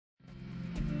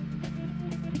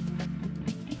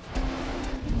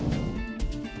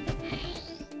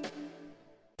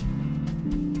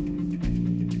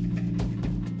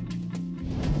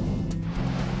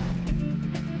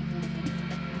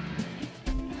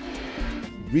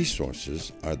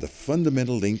Resources are the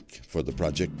fundamental link for the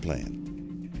project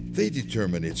plan. They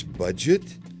determine its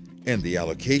budget and the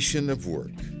allocation of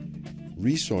work.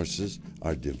 Resources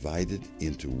are divided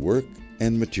into work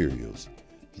and materials.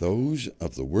 Those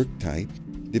of the work type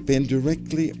depend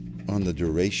directly on the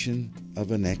duration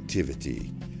of an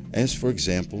activity, as for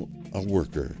example, a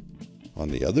worker. On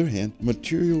the other hand,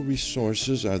 material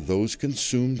resources are those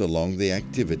consumed along the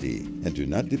activity and do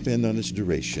not depend on its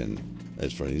duration,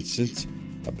 as for instance,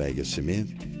 a bag of cement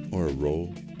or a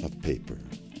roll of paper.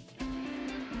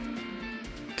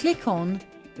 Click on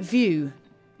View.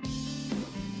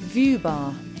 View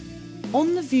bar.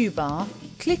 On the view bar,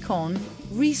 click on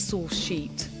Resource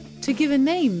Sheet. To give a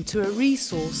name to a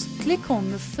resource, click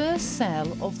on the first cell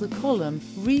of the column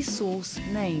Resource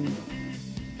Name.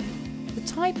 The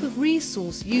type of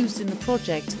resource used in the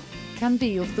project can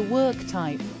be of the work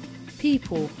type,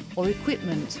 people or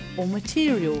equipment or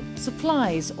material,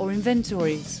 supplies or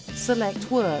inventories. Select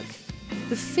work.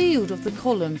 The field of the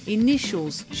column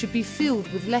Initials should be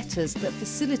filled with letters that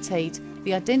facilitate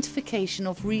the identification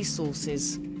of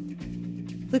resources.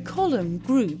 The column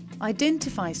Group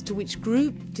identifies to which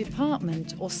group,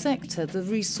 department or sector the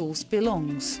resource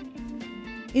belongs.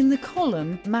 In the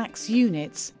column Max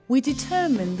Units, we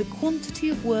determine the quantity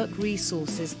of work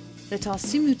resources that are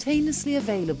simultaneously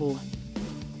available.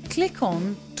 Click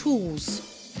on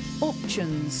Tools,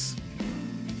 Options.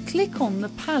 Click on the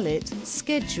palette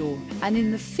Schedule and in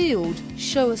the field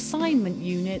Show Assignment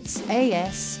Units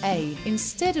ASA.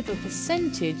 Instead of a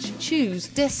percentage, choose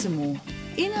decimal.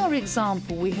 In our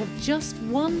example, we have just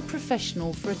one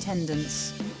professional for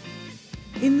attendance.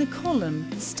 In the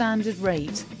column Standard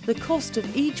Rate, the cost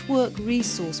of each work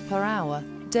resource per hour,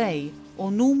 day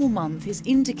or normal month is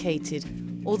indicated,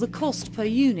 or the cost per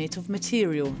unit of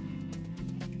material.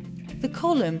 The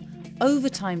column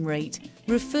Overtime Rate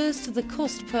refers to the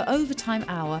cost per overtime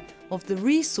hour of the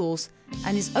resource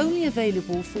and is only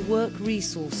available for work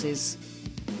resources.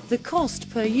 The cost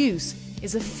per use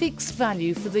is a fixed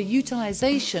value for the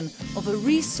utilization of a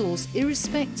resource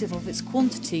irrespective of its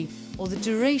quantity or the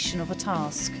duration of a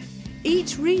task.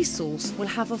 Each resource will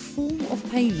have a form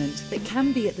of payment that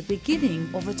can be at the beginning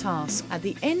of a task, at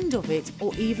the end of it,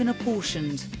 or even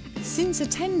apportioned. Since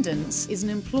attendance is an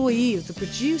employee of the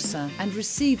producer and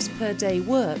receives per day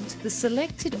worked, the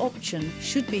selected option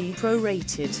should be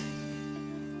prorated.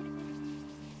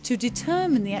 To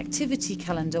determine the activity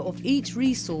calendar of each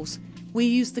resource, we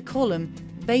use the column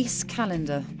Base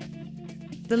Calendar.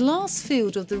 The last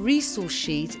field of the resource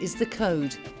sheet is the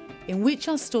code, in which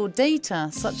are stored data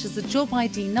such as the job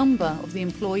ID number of the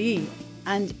employee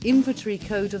and inventory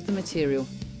code of the material.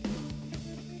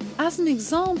 As an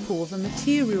example of a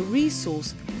material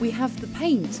resource, we have the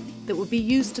paint that would be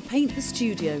used to paint the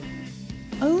studio.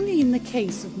 Only in the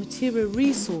case of material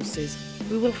resources,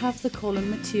 we will have the column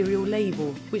Material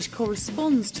Label, which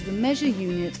corresponds to the measure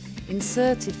unit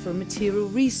inserted for a material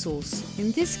resource.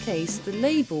 In this case, the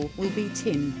label will be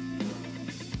tin.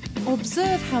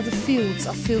 Observe how the fields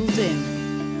are filled in.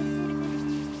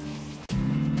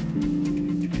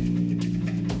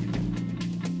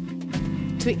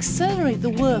 To accelerate the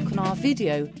work on our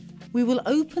video, we will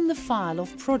open the file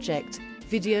of Project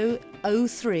Video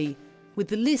 03 with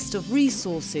the list of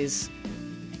resources.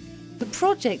 The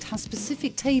project has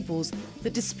specific tables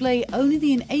that display only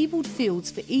the enabled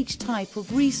fields for each type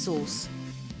of resource.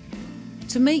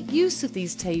 To make use of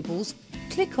these tables,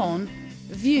 click on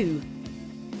View,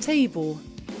 Table,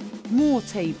 More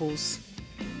Tables.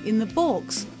 In the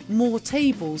box More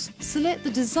Tables, select the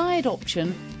desired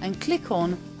option and click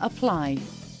on Apply.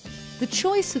 The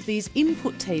choice of these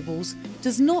input tables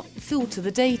does not filter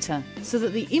the data, so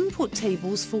that the input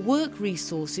tables for work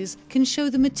resources can show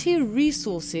the material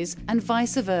resources and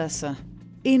vice versa.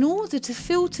 In order to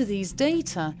filter these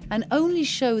data and only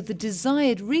show the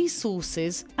desired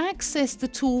resources, access the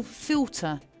tool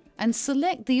Filter and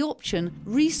select the option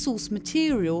Resource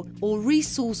Material or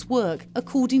Resource Work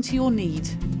according to your need.